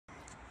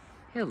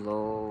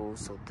Hello,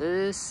 so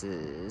this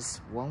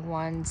is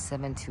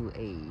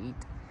 11728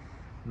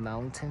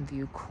 Mountain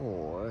View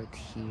Court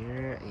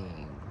here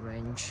in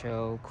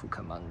Rancho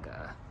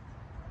Cucamonga.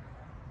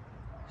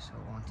 So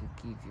I want to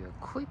give you a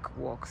quick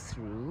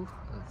walkthrough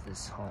of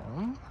this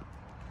home.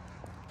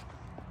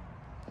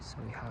 So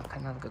we have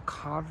kind of like a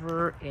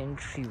covered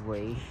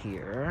entryway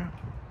here.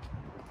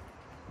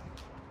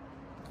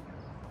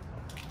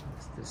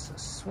 Is this a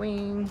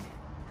swing?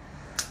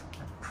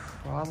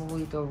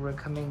 Probably don't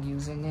recommend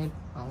using it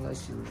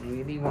unless you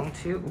really want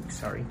to. Oops,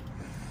 sorry.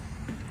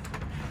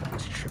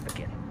 Let's trip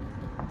again.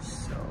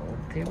 So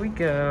there we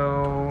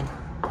go.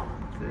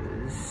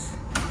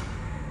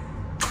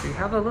 So you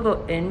have a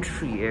little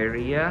entry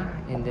area,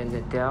 and then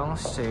the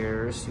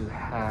downstairs you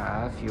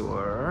have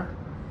your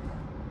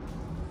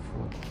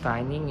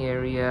dining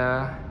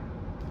area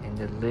and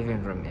the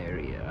living room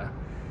area.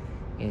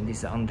 And this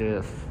is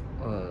under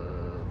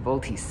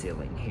vaulty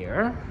ceiling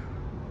here.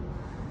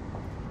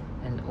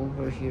 And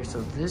over here, so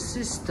this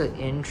is the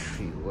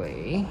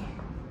entryway,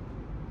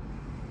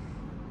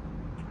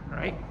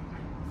 right?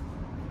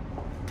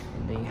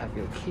 And then you have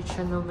your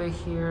kitchen over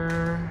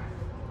here.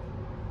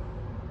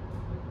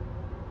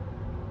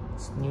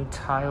 It's new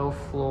tile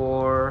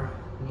floor,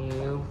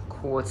 new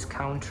quartz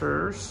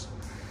counters,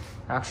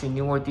 actually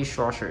newer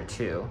dishwasher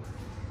too.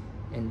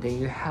 And then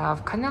you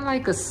have kind of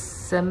like a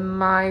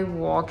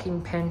semi-walk-in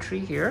pantry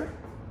here,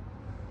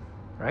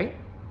 right?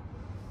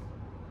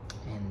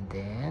 And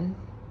then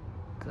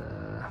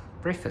the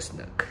breakfast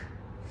nook.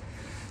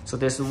 So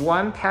there's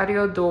one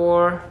patio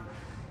door.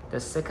 The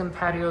second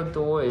patio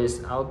door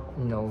is out,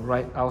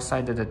 right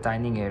outside of the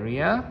dining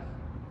area.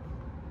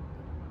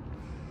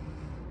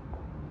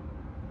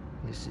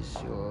 This is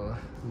your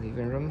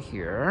living room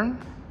here.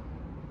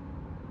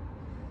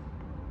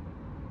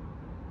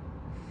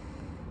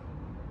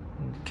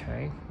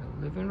 Okay,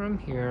 the living room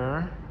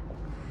here.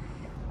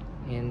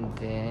 And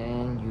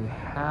then you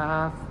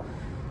have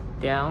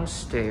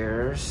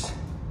downstairs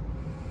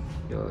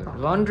your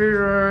laundry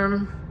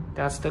room.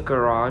 That's the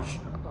garage.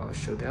 I'll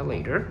show that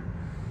later.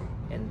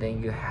 And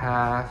then you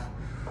have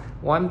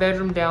one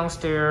bedroom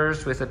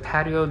downstairs with a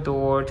patio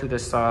door to the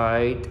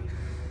side.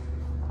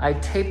 I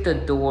taped the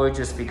door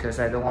just because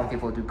I don't want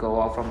people to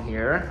go out from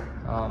here.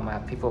 I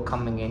have people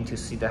coming in to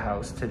see the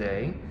house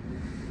today.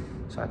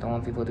 So I don't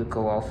want people to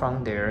go out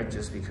from there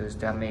just because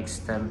that makes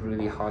them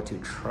really hard to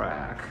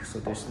track.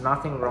 So there's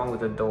nothing wrong with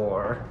the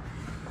door.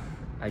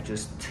 I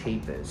just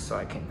tape it so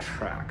I can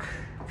track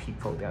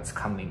people that's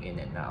coming in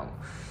and out.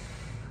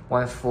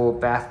 One full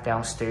bath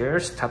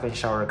downstairs, tub and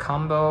shower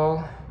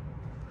combo.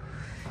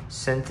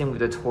 Same thing with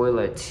the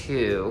toilet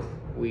too.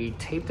 We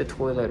tape the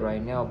toilet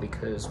right now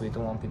because we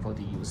don't want people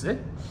to use it.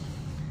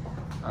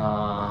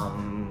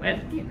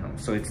 And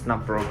so it's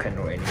not broken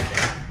or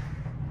anything.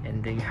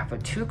 And then you have a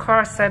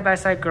 2-car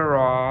side-by-side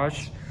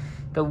garage.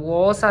 The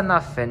walls are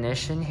not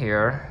finished in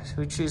here,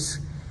 which is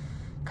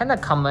kind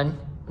of common,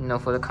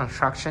 for the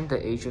construction, the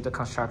age of the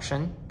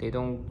construction. They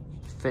don't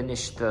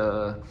finish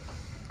the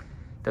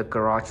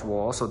garage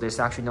wall, so there's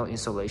actually no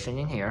insulation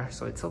in here.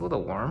 So it's a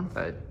little warm,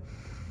 but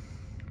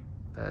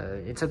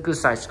it's a good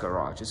sized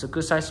garage. It's a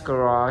good sized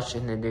garage,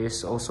 and then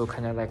there's also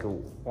kind of like a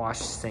wash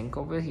sink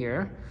over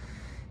here.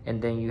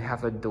 And then you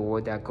have a door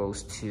that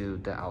goes to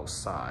the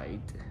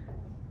outside,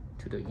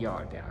 to the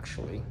yard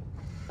actually.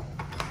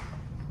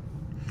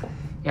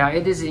 Yeah,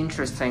 it is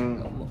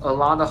interesting. A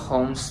lot of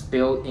homes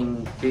built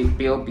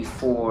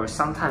before,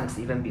 sometimes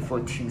even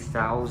before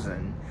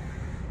 2000,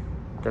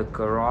 the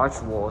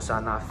garage walls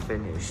are not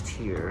finished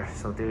here.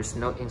 So there's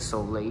no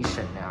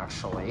insulation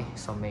actually,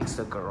 so it makes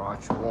the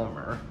garage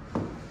warmer.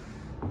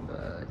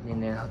 But in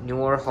the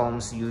newer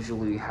homes,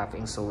 usually have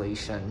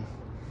insulation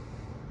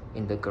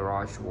in the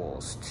garage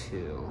walls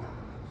too.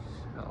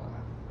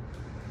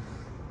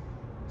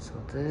 So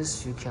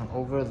this, you can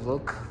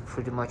overlook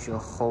pretty much your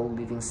whole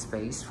living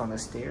space from the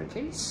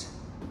staircase.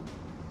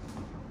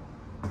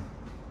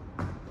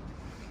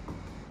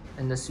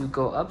 And as you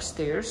go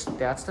upstairs,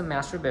 that's the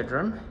master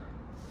bedroom.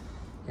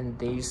 And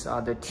these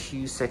are the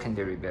 2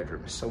 secondary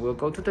bedrooms. So we'll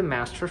go to the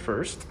master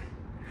first,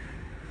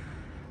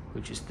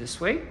 which is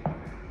this way.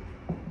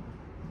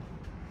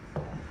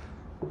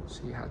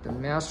 So you have the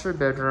master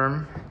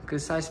bedroom,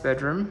 good sized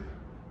bedroom.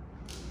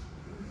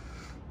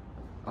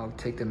 I'll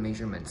take the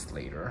measurements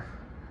later.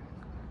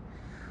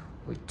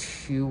 With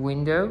 2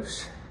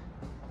 windows.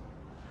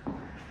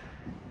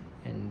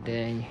 And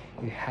then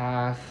you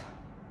have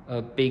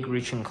a big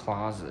reaching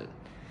closet.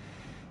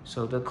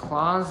 So the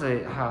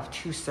closet have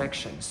 2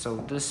 sections. So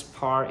this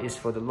part is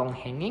for the long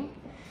hanging,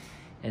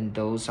 and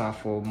those are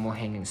for more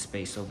hanging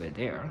space over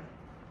there.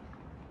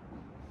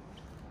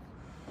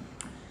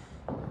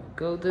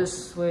 Go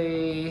this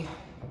way.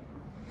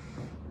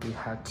 You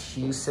have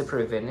 2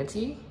 separate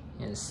vanity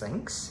and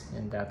sinks,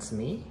 and that's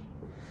me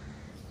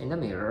in the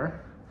mirror.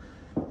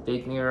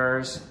 Big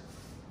mirrors.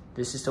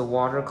 This is the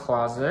water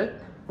closet,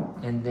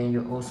 and then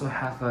you also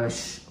have a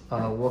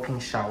walk-in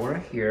shower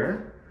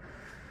here.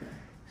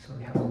 So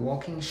we have a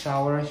walk-in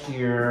shower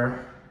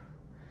here.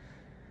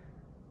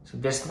 So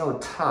there's no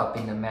tub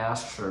in the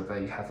master,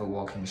 but you have a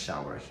walk-in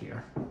shower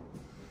here.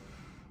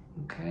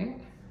 Okay.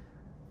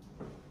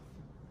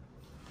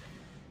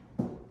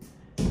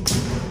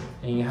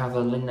 And you have a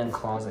linen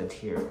closet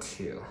here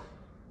too.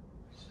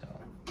 So.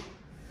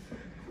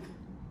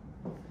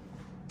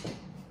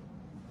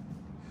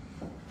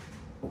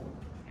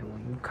 And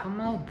when you come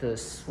out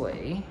this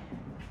way,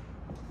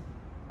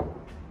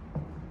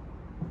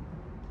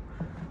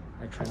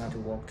 I try not to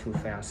walk too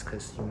fast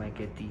because you might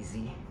get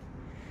dizzy.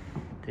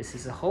 This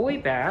is a hallway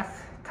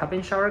bath, tub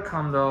and shower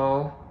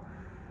combo.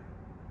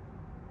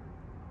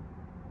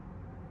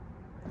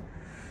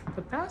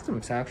 The bathroom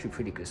is actually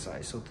pretty good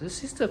size. So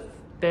this is the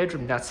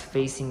bedroom that's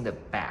facing the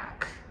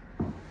back.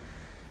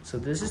 So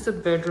this is the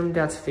bedroom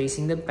that's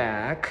facing the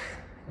back.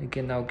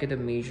 Again, I'll get the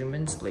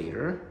measurements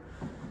later.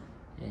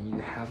 And you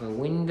have a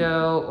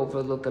window,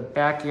 overlook the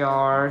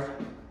backyard.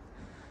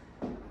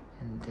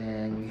 And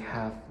then you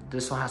have,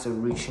 this one has a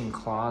reach-in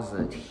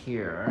closet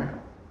here.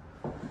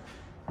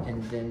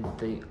 And then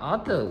the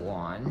other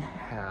one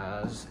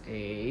has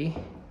a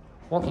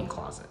walk-in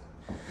closet.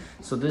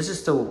 So this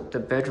is the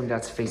bedroom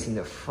that's facing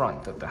the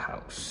front of the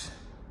house.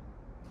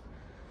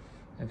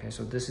 Okay,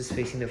 so this is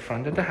facing the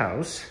front of the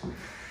house.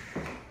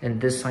 And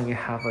this one you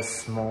have a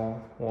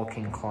small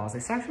walk-in closet.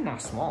 It's actually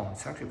not small,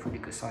 it's actually pretty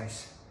good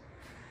size.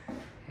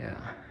 Yeah.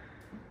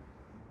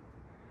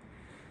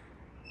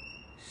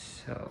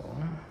 So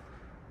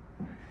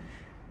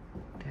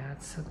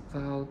that's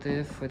about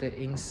it for the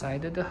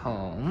inside of the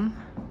home.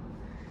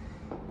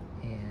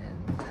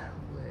 And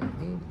let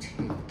me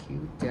take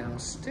you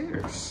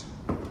downstairs.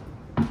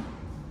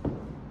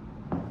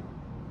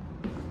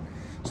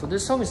 So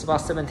this home is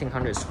about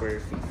 1,700 square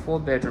feet, 4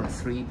 bedroom,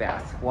 3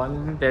 bath,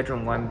 1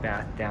 bedroom, 1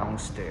 bath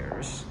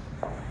downstairs.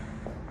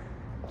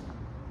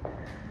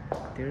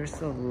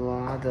 There's a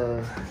lot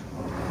of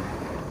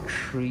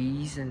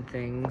trees and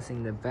things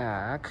in the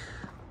back.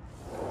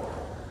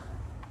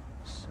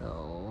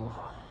 So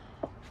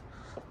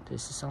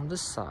this is on the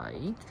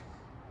side.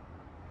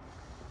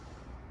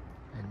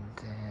 And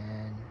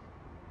then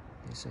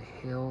there's a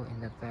hill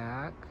in the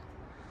back,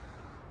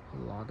 a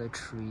lot of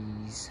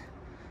trees.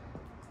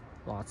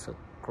 Lots of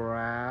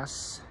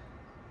grass.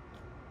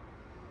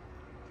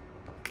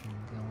 And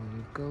then when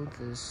you go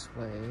this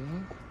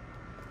way,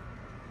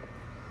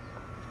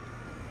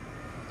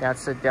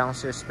 that's the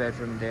downstairs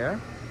bedroom there.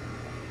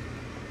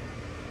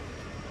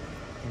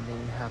 And then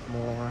you have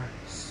more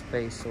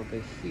space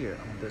over here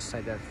on this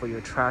side that for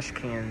your trash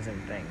cans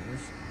and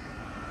things.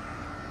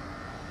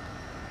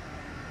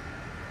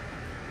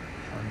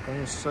 I'm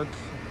going to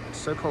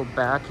circle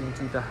back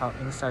into the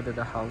inside of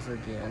the house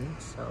again.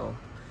 So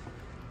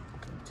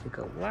take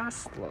a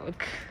last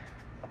look.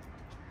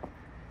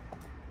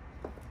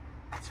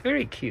 It's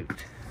very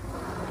cute.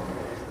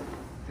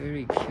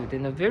 Very cute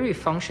and a very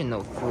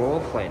functional floor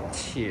plan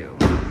too.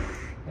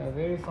 A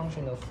very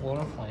functional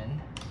floor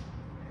plan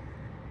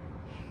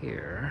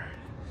here.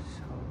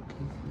 So I'll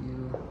give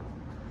you,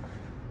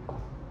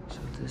 so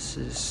this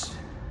is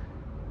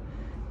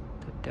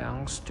the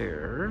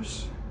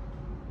downstairs.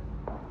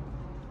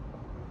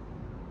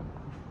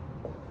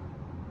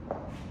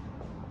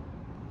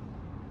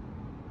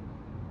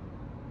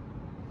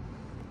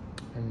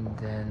 And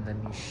then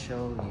let me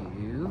show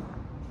you.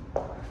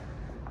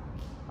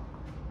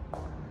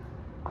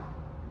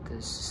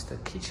 This is the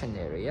kitchen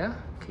area,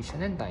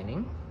 kitchen and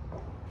dining.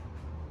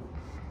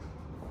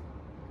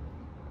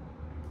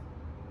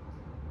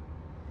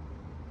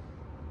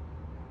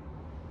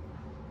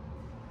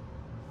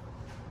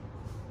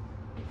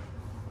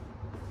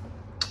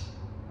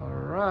 All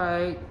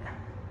right.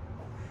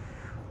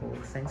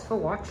 Well, thanks for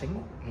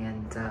watching,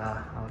 and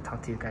I'll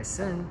talk to you guys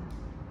soon.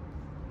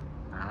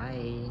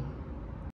 Bye.